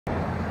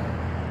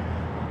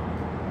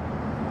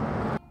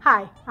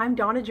Hi, I'm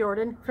Donna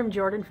Jordan from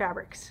Jordan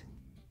Fabrics.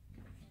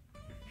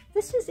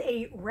 This is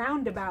a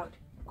roundabout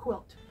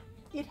quilt.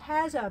 It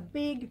has a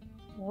big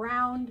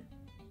round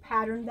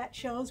pattern that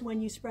shows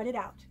when you spread it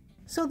out.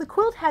 So the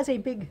quilt has a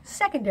big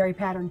secondary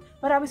pattern,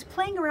 but I was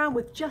playing around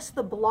with just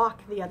the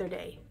block the other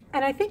day.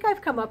 And I think I've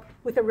come up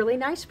with a really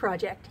nice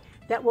project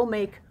that will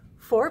make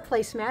 4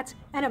 placemats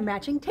and a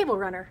matching table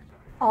runner.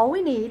 All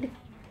we need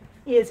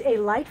is a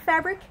light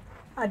fabric,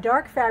 a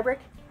dark fabric,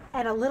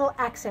 and a little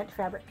accent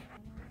fabric.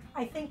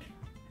 I think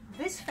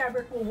this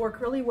fabric will work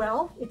really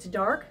well. It's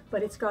dark,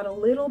 but it's got a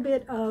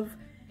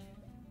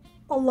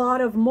lot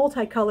of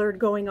multicolored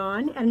going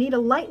on. And I need a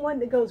light one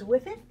that goes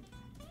with it.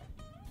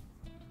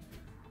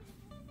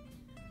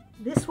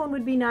 This one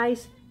would be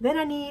nice. Then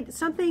I need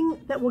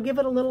something that will give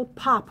it a little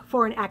pop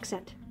for an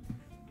accent.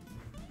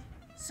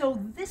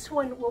 So this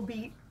one will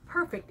be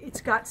perfect.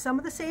 It's got some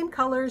of the same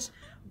colors,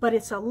 but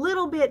it's a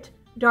little bit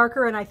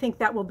darker, and I think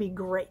that will be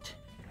great.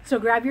 So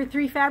grab your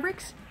 3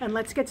 fabrics and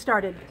let's get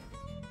started.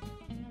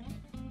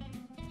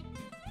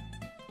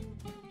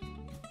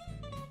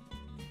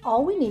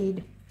 All we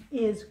need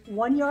is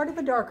 1 yard of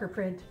the darker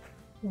print,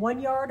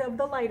 1 yard of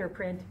the lighter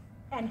print,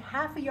 and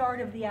 ½ a yard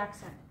of the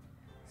accent.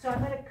 So I'm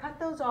going to cut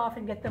those off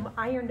and get them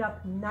ironed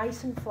up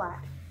nice and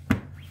flat.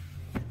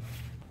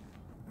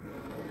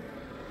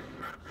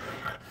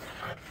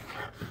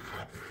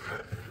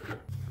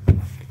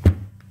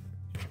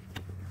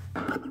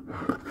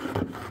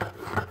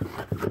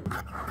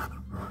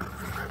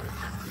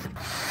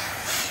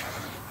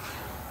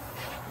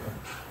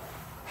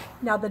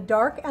 Now the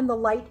dark and the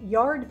light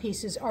yard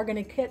pieces are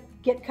going to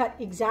get cut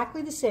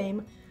exactly the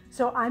same,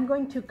 so I'm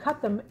going to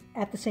cut them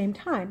at the same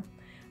time.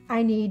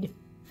 I need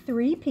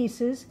 3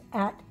 pieces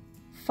at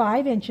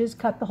 5 inches,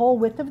 cut the whole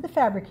width of the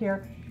fabric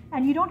here,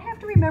 and you don't have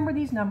to remember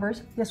these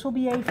numbers. This will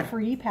be a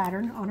free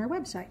pattern on our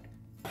website.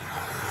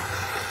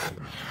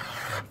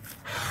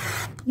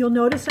 You'll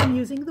notice I'm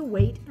using the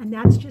weight, and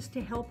that's just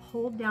to help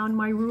hold down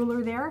my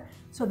ruler there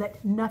so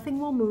that nothing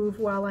will move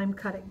while I'm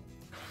cutting.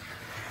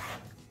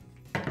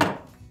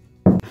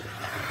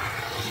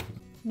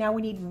 Now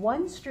we need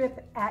 1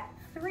 strip at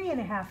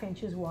 3½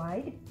 inches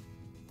wide,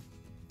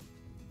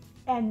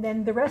 and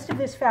then the rest of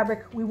this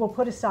fabric we will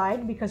put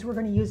aside because we're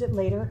going to use it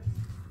later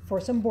for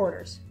some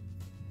borders.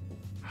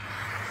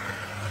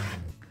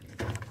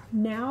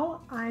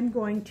 Now I'm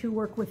going to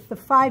work with the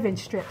 5-inch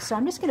strips. So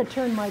I'm just going to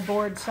turn my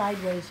board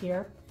sideways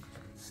here,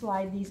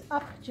 slide these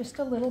up just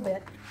a little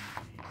bit,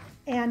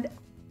 and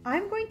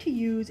I'm going to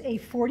use a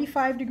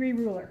 45-degree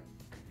ruler.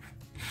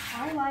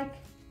 I like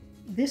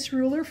this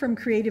ruler from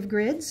Creative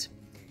Grids.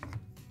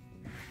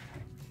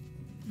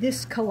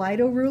 This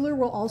Kaleido ruler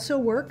will also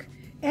work.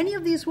 Any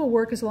of these will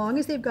work as long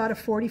as they've got a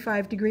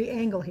 45-degree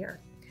angle here.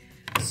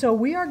 So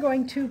we are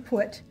going to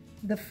put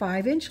the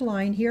 5-inch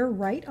line here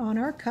right on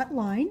our cut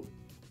line.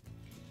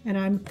 And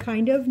I'm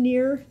kind of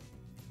near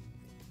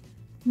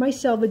my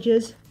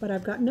selvages, but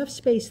I've got enough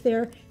space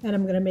there, and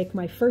I'm going to make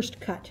my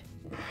first cut.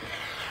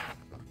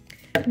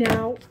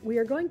 Now we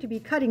are going to be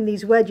cutting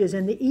these wedges,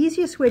 and the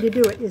easiest way to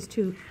do it is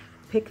to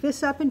pick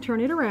this up and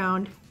turn it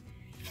around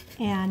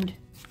and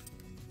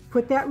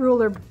put that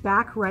ruler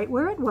back right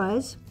where it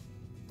was,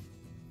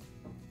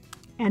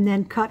 and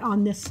then cut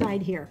on this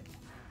side here.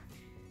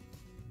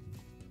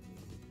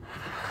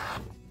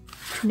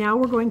 Now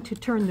we're going to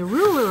turn the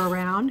ruler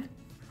around,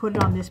 put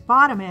it on this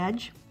bottom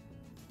edge,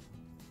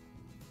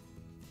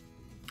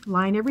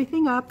 line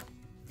everything up,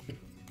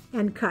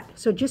 and cut.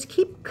 So just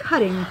keep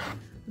cutting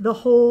the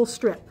whole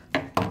strip.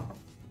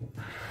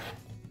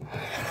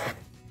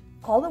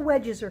 All the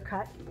wedges are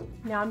cut.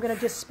 Now I'm going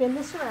to just spin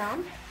this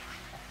around.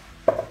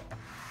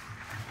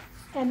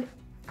 And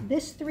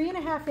this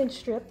 3½ inch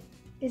strip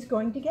is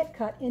going to get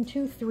cut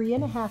into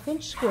 3½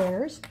 inch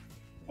squares.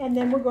 And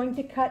then we're going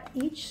to cut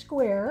each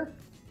square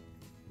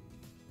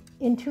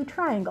into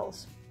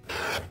triangles.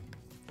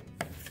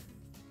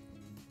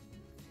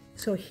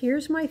 So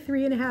here's my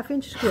 3½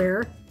 inch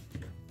square.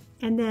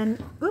 And then,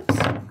 oops,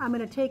 I'm going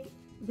to take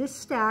this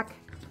stack,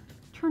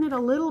 turn it a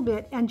little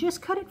bit, and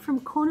just cut it from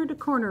corner to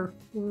corner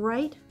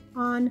right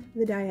on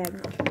the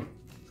diagonal.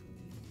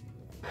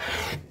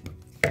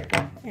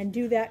 And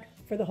do that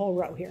for the whole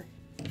row here.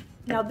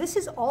 Now this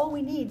is all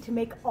we need to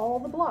make all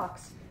the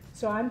blocks.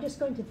 So I'm just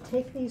going to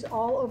take these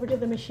all over to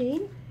the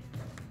machine,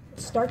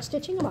 start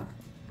stitching them up.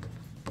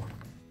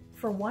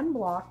 For 1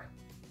 block,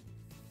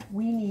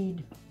 we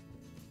need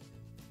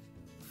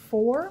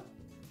 4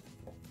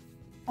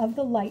 of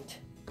the light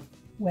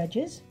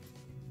wedges,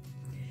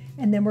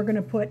 and then we're going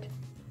to put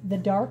the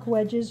dark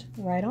wedges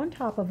right on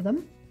top of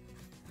them,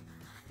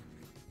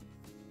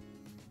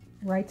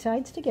 right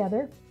sides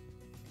together,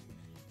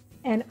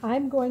 and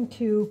I'm going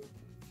to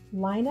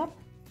line up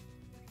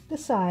the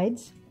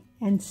sides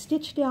and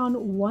stitch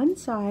down one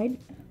side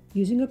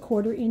using a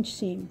 1/4 inch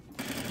seam.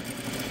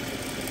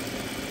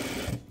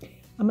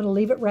 I'm going to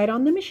leave it right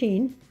on the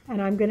machine, and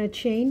I'm going to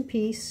chain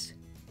piece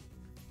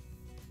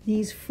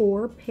these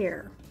 4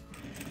 pair.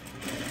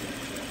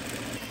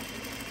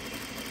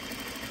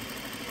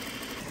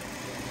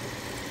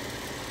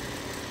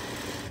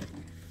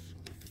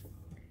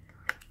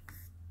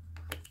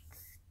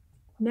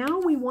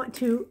 Now we want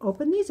to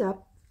open these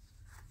up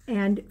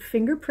and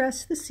finger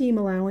press the seam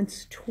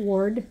allowance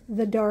toward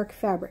the dark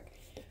fabric.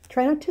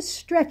 Try not to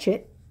stretch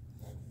it,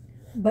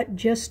 but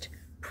just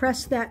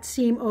press that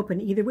seam open,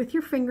 either with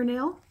your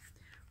fingernail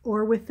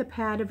or with the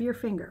pad of your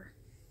finger.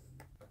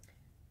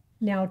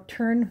 Now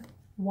turn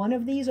one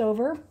of these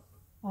over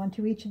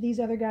onto each of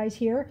these other guys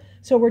here.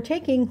 So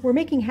we're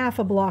making half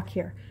a block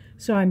here.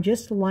 So I'm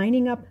just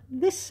lining up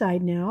this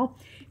side now,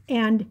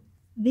 and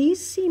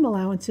these seam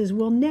allowances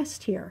will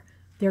nest here.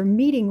 They're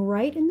meeting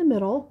right in the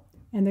middle,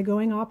 and they're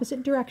going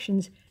opposite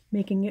directions,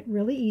 making it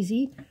really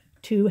easy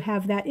to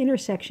have that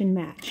intersection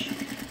match.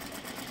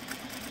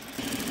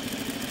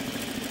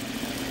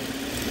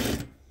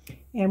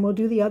 And we'll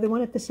do the other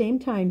one at the same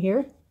time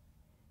here,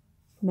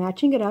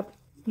 matching it up.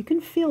 You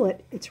can feel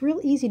it. It's real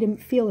easy to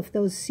feel if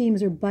those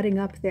seams are butting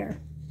up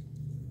there.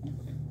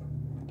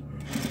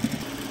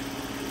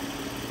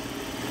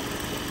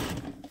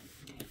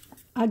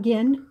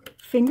 Again,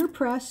 finger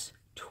press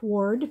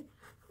toward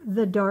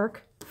the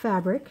dark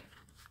fabric.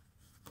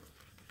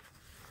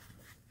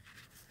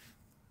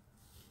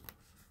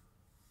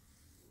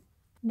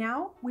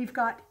 Now we've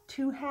got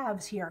two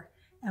halves here,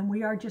 and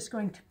we are just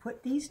going to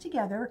put these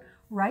together,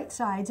 right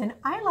sides, and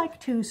I like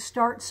to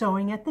start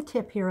sewing at the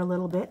tip here a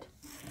little bit.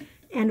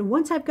 And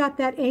once I've got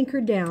that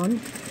anchored down,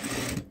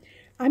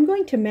 I'm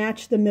going to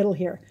match the middle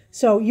here.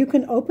 So you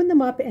can open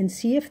them up and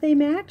see if they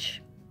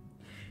match.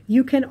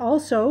 You can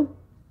also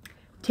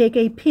take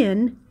a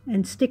pin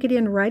and stick it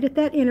in right at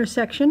that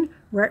intersection,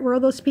 right where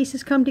all those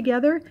pieces come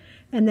together,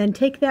 and then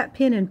take that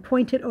pin and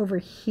point it over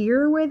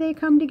here where they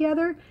come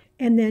together,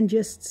 and then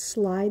just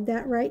slide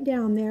that right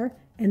down there,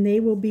 and they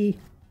will be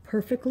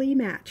perfectly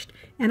matched.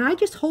 And I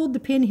just hold the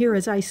pin here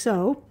as I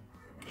sew,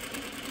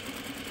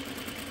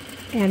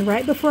 and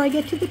right before I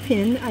get to the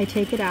pin, I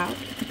take it out.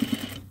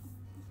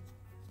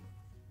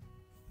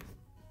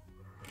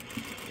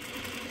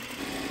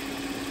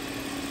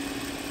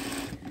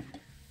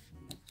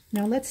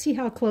 Now let's see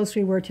how close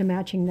we were to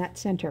matching that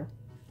center.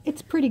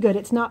 It's pretty good.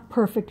 It's not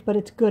perfect, but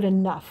it's good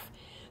enough.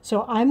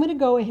 So I'm going to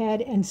go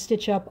ahead and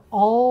stitch up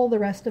all the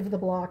rest of the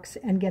blocks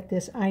and get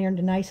this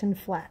ironed nice and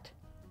flat.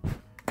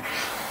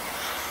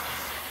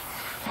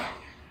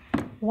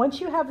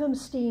 Once you have them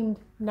steamed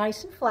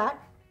nice and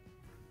flat,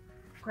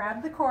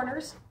 grab the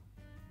corners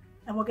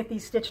and we'll get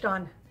these stitched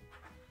on.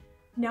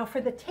 Now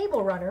for the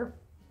table runner,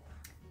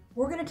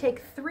 we're going to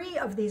take 3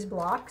 of these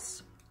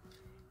blocks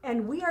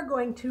and we are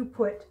going to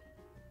put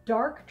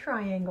dark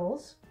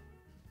triangles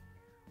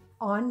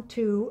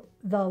onto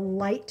the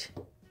light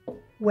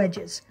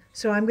wedges.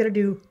 So I'm going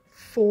to do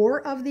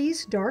 4 of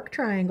these dark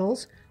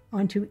triangles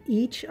onto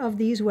each of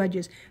these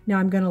wedges. Now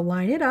I'm going to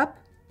line it up.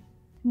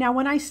 Now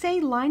when I say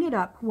line it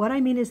up, what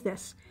I mean is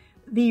this.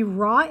 The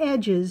raw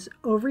edges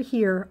over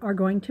here are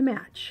going to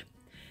match.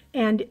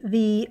 And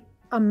the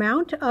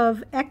amount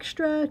of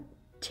extra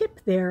tip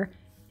there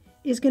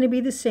is going to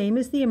be the same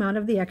as the amount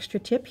of the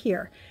extra tip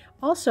here.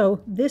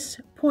 Also, this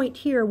point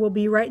here will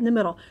be right in the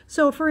middle.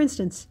 So for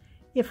instance,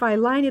 if I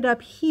line it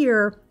up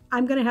here,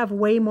 I'm going to have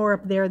way more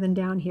up there than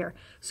down here.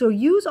 So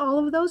use all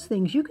of those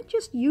things. You can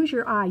just use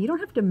your eye. You don't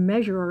have to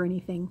measure or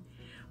anything,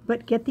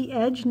 but get the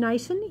edge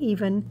nice and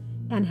even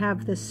and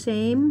have the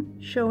same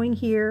showing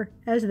here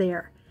as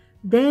there.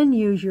 Then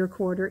use your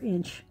 1/4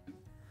 inch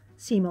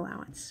seam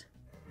allowance.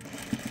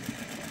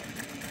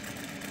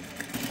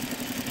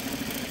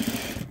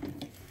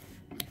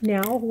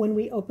 Now, when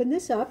we open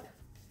this up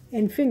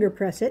and finger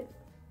press it,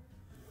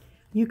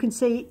 you can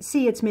see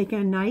it's making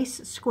a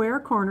nice square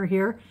corner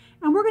here,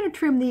 and we're going to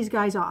trim these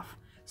guys off.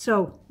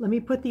 So let me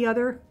put the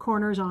other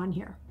corners on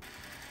here.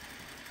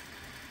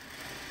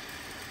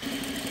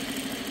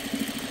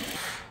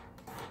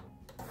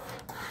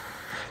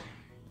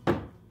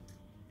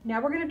 Now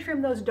we're going to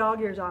trim those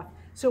dog ears off.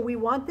 So we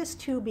want this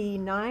to be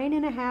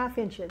 9.5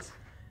 inches.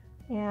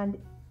 And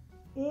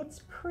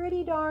it's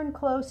pretty darn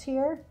close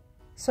here.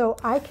 So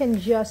I can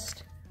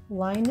just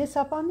line this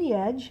up on the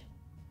edge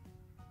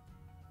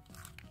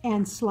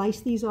and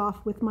slice these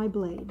off with my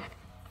blade.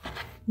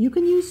 You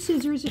can use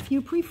scissors if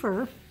you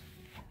prefer,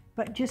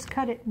 but just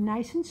cut it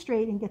nice and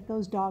straight and get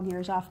those dog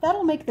ears off.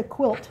 That'll make the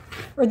quilt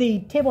or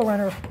the table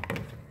runner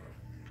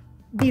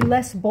be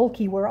less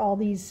bulky where all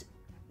these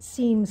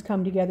seams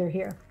come together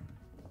here.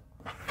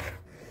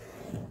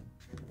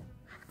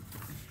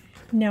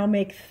 Now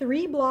make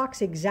 3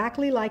 blocks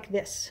exactly like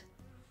this.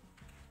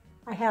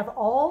 I have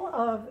all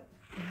of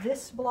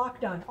this block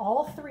done,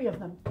 all 3 of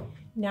them.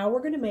 Now we're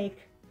going to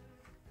make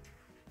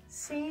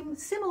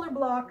similar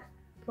block,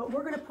 but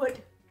we're going to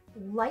put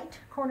light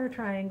corner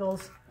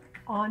triangles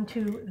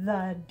onto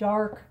the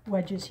dark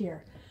wedges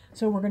here.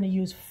 So we're going to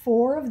use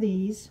 4 of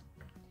these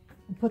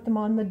and put them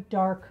on the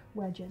dark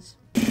wedges.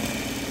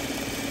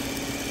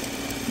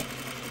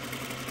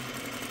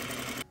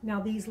 Now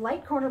these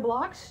light corner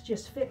blocks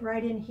just fit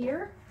right in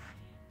here,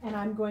 and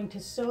I'm going to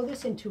sew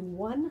this into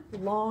one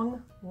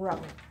long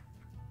row.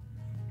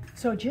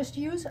 So just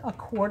use a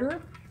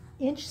 1/4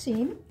 inch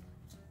seam.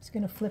 Just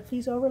going to flip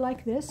these over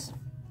like this,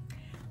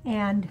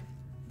 and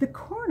The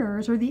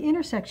corners or the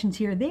intersections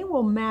here, they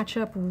will match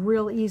up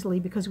real easily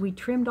because we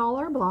trimmed all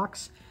our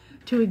blocks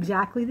to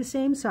exactly the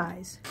same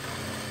size.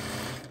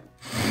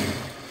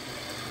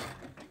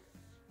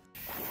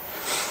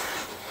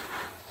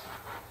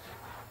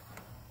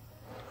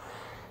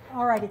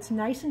 All right, it's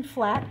nice and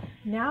flat.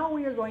 Now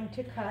we are going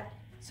to cut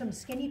some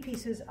skinny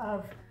pieces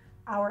of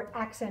our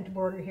accent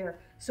border here.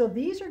 So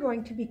these are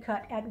going to be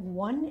cut at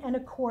 1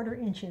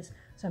 1/4 inches.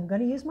 So I'm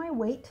going to use my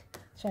weight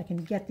so I can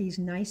get these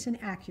nice and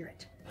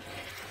accurate.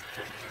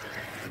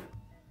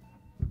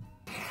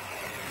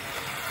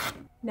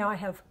 Now I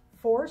have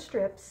 4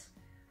 strips.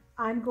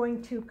 I'm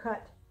going to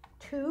cut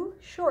 2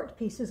 short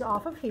pieces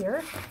off of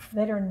here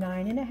that are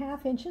 9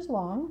 1/2 inches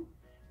long,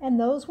 and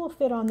those will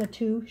fit on the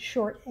 2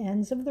 short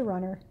ends of the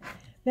runner.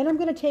 Then I'm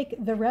going to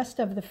take the rest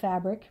of the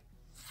fabric,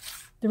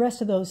 the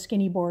rest of those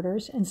skinny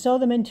borders, and sew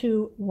them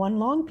into 1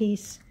 long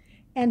piece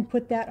and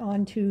put that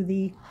onto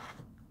the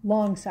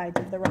long sides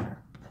of the runner.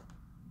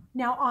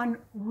 Now on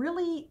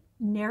really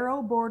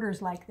narrow borders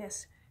like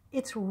this,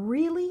 it's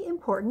really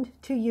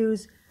important to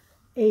use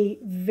a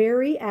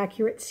very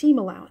accurate seam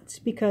allowance,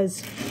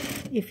 because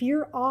if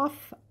you're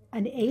off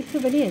 1/8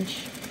 of an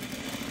inch,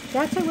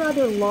 that's a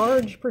rather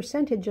large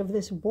percentage of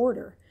this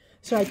border.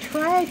 So I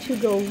try to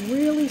go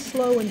really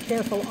slow and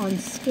careful on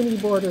skinny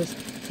borders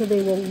so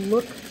they will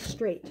look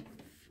straight.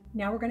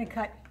 Now we're going to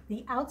cut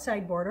the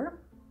outside border,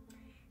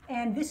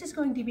 and this is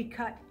going to be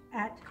cut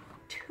at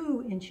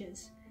 2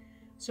 inches.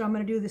 So I'm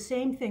going to do the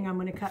same thing. I'm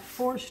going to cut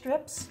 4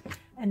 strips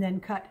and then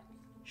cut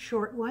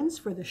short ones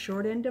for the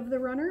short end of the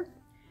runner,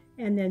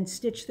 and then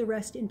stitch the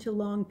rest into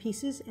long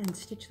pieces and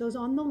stitch those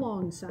on the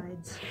long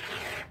sides.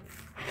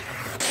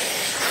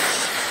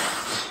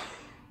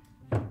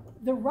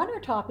 The runner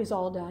top is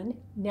all done.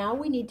 Now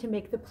we need to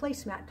make the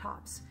placemat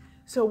tops.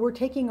 So we're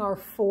taking our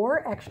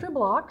 4 extra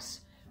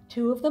blocks.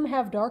 2 of them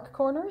have dark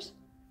corners,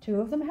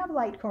 2 of them have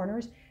light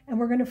corners, and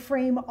we're going to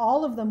frame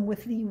all of them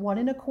with the 1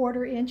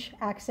 1/4 inch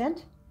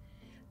accent.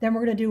 Then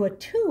we're going to do a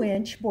 2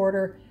 inch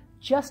border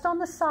just on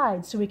the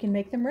sides so we can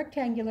make them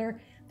rectangular.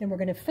 Then we're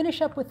going to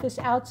finish up with this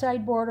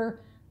outside border,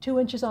 2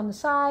 inches on the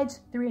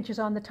sides, 3 inches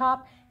on the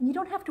top. And you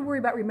don't have to worry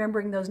about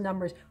remembering those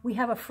numbers. We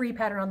have a free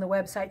pattern on the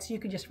website, so you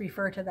can just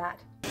refer to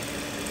that.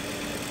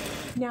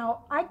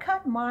 Now, I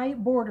cut my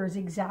borders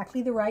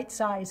exactly the right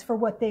size for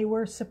what they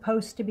were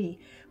supposed to be.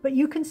 But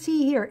you can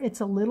see here,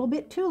 it's a little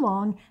bit too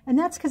long, and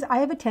that's because I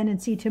have a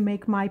tendency to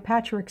make my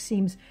patchwork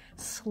seams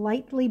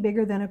slightly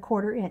bigger than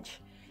 1/4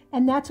 inch.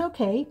 And that's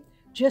okay.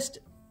 Just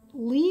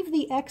leave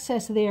the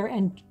excess there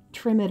and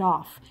trim it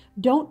off.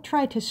 Don't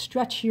try to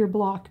stretch your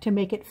block to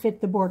make it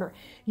fit the border.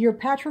 Your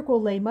patchwork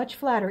will lay much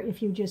flatter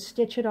if you just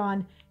stitch it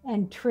on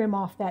and trim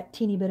off that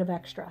teeny bit of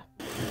extra.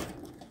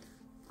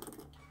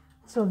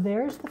 So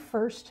there's the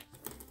first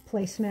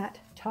placemat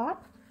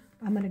top.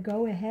 I'm going to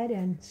go ahead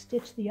and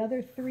stitch the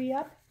other 3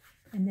 up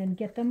and then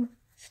get them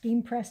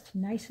steam pressed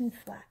nice and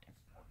flat.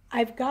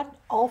 I've got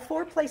all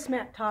 4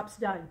 placemat tops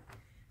done.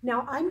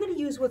 Now I'm going to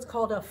use what's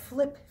called a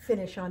flip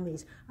finish on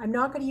these. I'm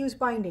not going to use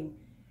binding.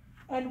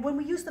 And when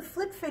we use the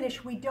flip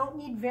finish, we don't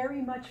need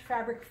very much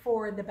fabric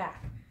for the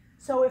back.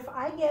 So if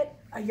I get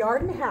 1.5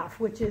 yards,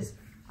 which is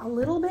a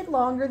little bit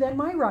longer than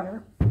my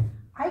runner,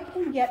 I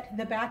can get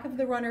the back of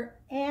the runner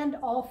and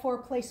all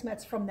 4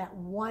 placemats from that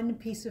 1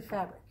 piece of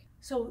fabric.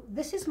 So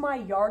this is my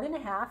 1.5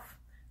 yards.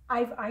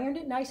 I've ironed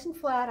it nice and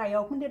flat. I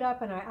opened it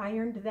up and I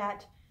ironed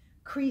that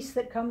crease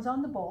that comes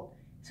on the bolt.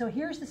 So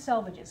here's the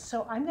selvages.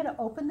 So I'm going to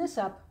open this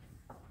up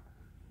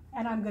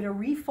and I'm going to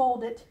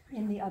refold it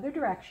in the other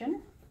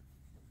direction.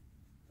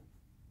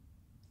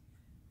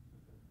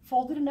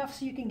 Fold it enough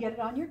so you can get it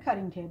on your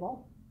cutting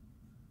table.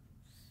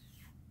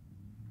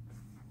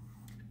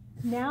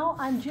 Now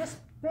I'm just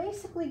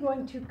basically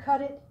going to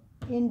cut it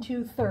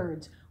into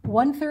thirds.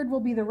 1/3 will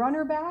be the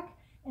runner back,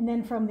 and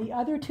then from the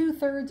other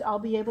 2/3 I'll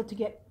be able to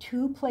get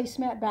 2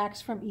 placemat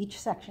backs from each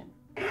section.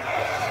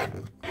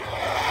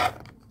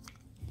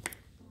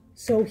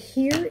 So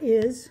here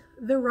is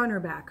the runner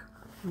back.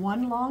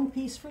 1 long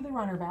piece for the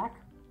runner back,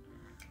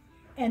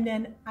 and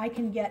then I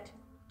can get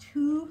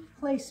 2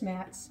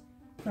 placemats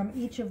from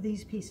each of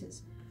these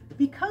pieces.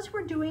 Because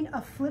we're doing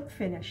a flip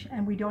finish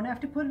and we don't have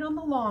to put it on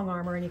the long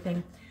arm or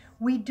anything,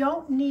 we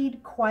don't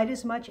need quite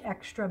as much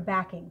extra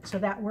backing, so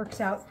that works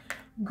out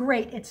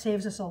great. It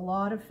saves us a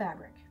lot of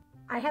fabric.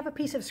 I have a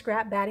piece of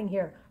scrap batting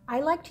here. I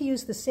like to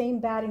use the same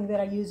batting that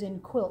I use in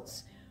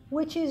quilts,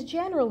 which is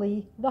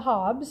generally the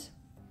Hobbs,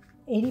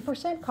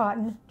 80%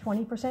 cotton,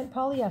 20%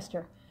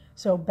 polyester.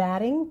 So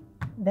batting,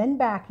 then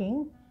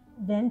backing,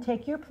 then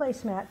take your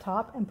placemat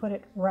top and put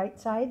it right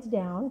sides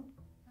down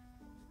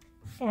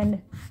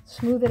and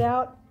smooth it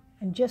out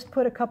and just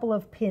put a couple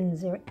of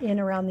pins in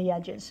around the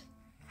edges.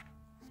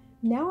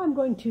 Now I'm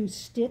going to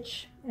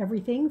stitch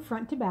everything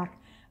front to back.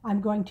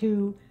 I'm going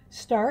to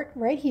start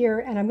right here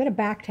and I'm going to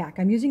back tack.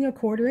 I'm using a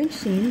 1/4 inch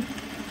seam,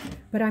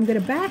 but I'm going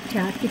to back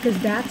tack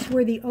because that's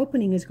where the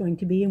opening is going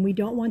to be and we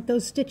don't want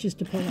those stitches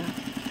to pull out.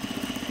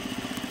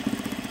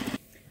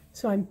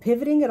 So I'm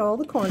pivoting at all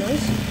the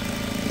corners.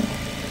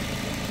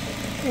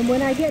 And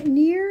when I get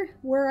near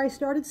where I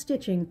started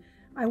stitching,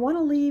 I want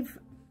to leave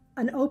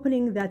an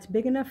opening that's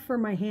big enough for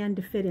my hand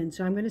to fit in.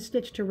 So I'm going to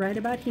stitch to right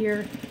about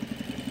here,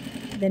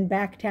 then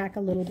back tack a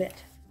little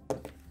bit.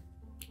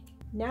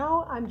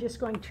 Now I'm just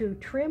going to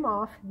trim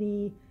off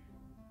the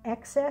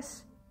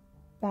excess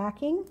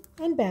backing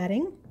and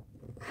batting.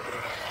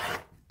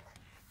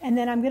 And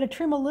then I'm going to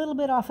trim a little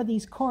bit off of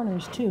these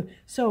corners too.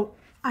 So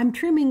I'm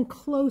trimming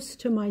close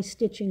to my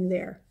stitching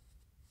there.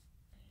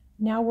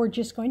 Now we're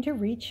just going to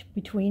reach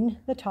between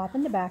the top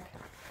and the back,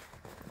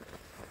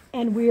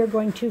 and we are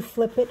going to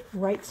flip it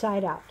right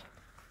side out.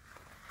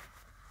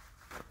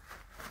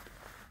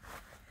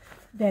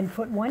 Then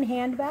put one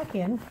hand back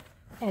in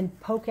and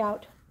poke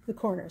out the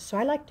corners. So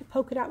I like to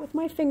poke it out with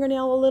my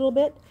fingernail a little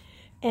bit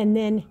and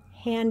then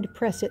hand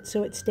press it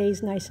so it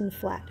stays nice and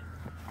flat.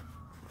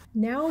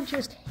 Now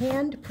just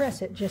hand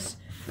press it, just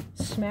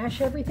smash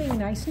everything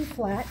nice and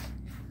flat,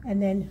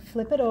 and then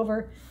flip it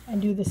over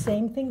and do the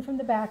same thing from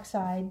the back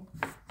side,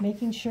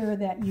 making sure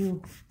that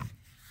you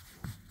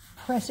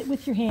press it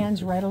with your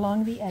hands right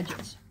along the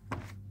edges.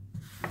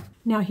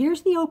 Now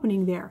here's the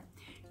opening there.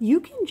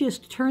 You can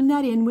just turn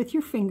that in with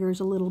your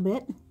fingers a little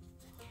bit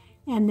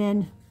and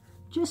then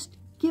just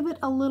give it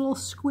a little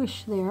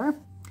squish there.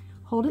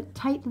 Hold it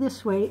tight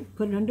this way,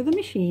 put it under the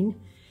machine,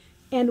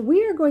 and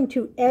we are going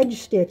to edge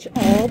stitch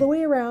all the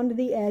way around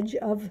the edge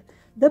of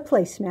the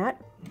placemat,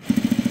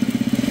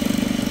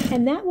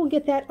 and that will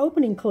get that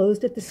opening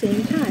closed at the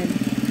same time.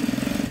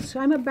 So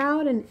I'm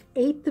about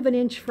 1/8 of an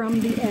inch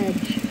from the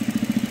edge.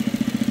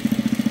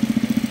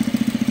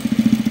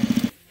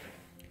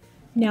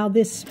 Now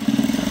this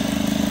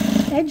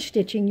edge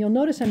stitching, you'll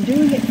notice I'm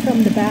doing it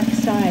from the back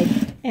side,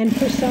 and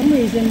for some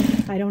reason,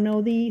 I don't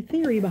know the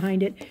theory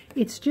behind it,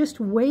 it's just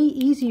way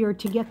easier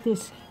to get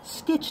this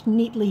stitched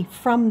neatly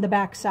from the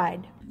back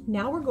side.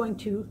 Now we're going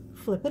to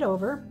flip it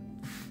over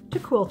to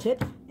quilt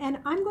it, and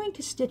I'm going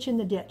to stitch in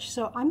the ditch.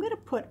 So I'm going to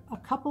put a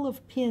couple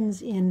of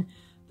pins in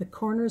the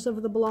corners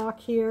of the block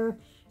here,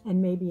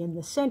 and maybe in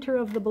the center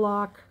of the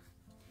block,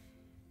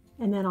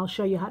 and then I'll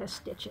show you how to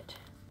stitch it.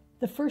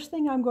 The first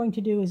thing I'm going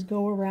to do is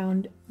go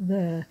around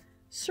the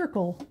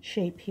circle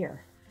shape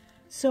here.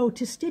 So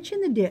to stitch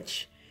in the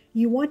ditch,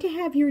 you want to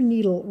have your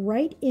needle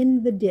right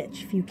in the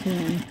ditch if you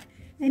can.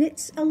 And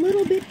it's a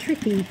little bit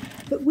tricky,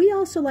 but we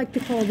also like to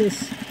call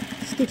this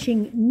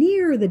stitching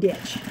near the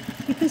ditch,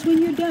 because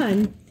when you're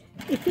done,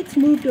 if it's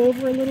moved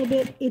over a little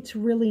bit, it's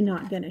really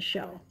not going to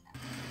show.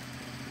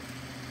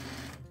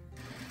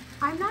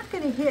 I'm not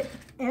going to hit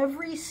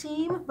every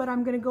seam, but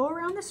I'm going to go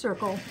around the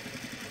circle,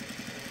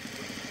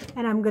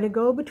 and I'm going to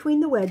go between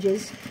the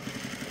wedges,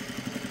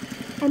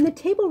 and the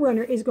table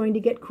runner is going to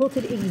get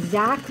quilted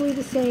exactly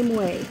the same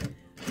way.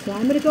 So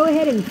I'm going to go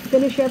ahead and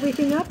finish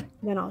everything up,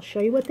 then I'll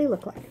show you what they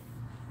look like.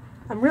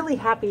 I'm really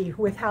happy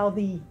with how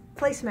the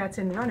placemats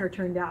and runner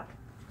turned out.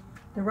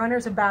 The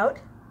runner's about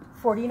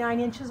 49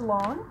 inches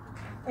long,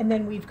 and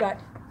then we've got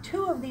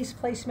 2 of these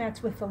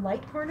placemats with the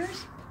light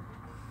corners,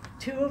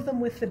 2 of them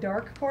with the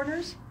dark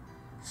corners,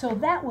 so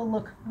that will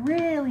look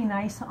really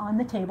nice on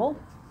the table.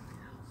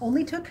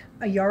 Only took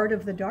a yard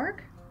of the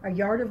dark, a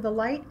yard of the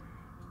light,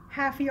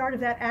 half a yard of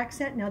that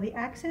accent. Now the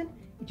accent,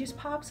 it just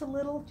pops a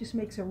little, just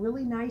makes a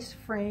really nice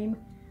frame,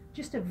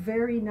 just a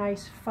very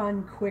nice,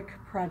 fun, quick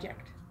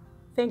project.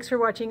 Thanks for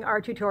watching our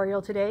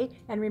tutorial today,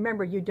 and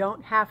remember, you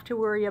don't have to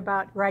worry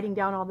about writing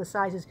down all the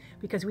sizes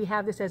because we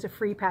have this as a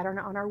free pattern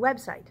on our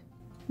website.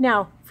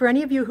 Now, for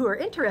any of you who are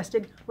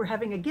interested, we're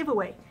having a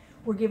giveaway.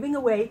 We're giving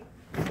away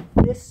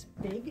this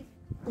big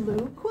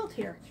blue quilt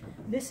here.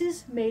 This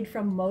is made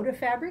from Moda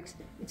fabrics.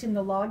 It's in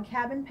the log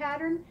cabin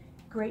pattern,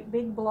 great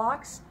big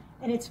blocks,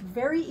 and it's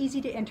very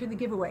easy to enter the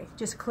giveaway.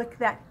 Just click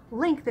that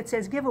link that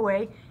says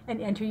giveaway and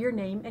enter your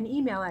name and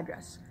email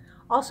address.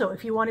 Also,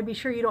 if you want to be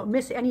sure you don't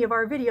miss any of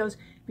our videos,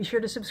 be sure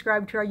to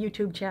subscribe to our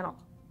YouTube channel.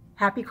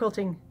 Happy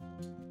quilting!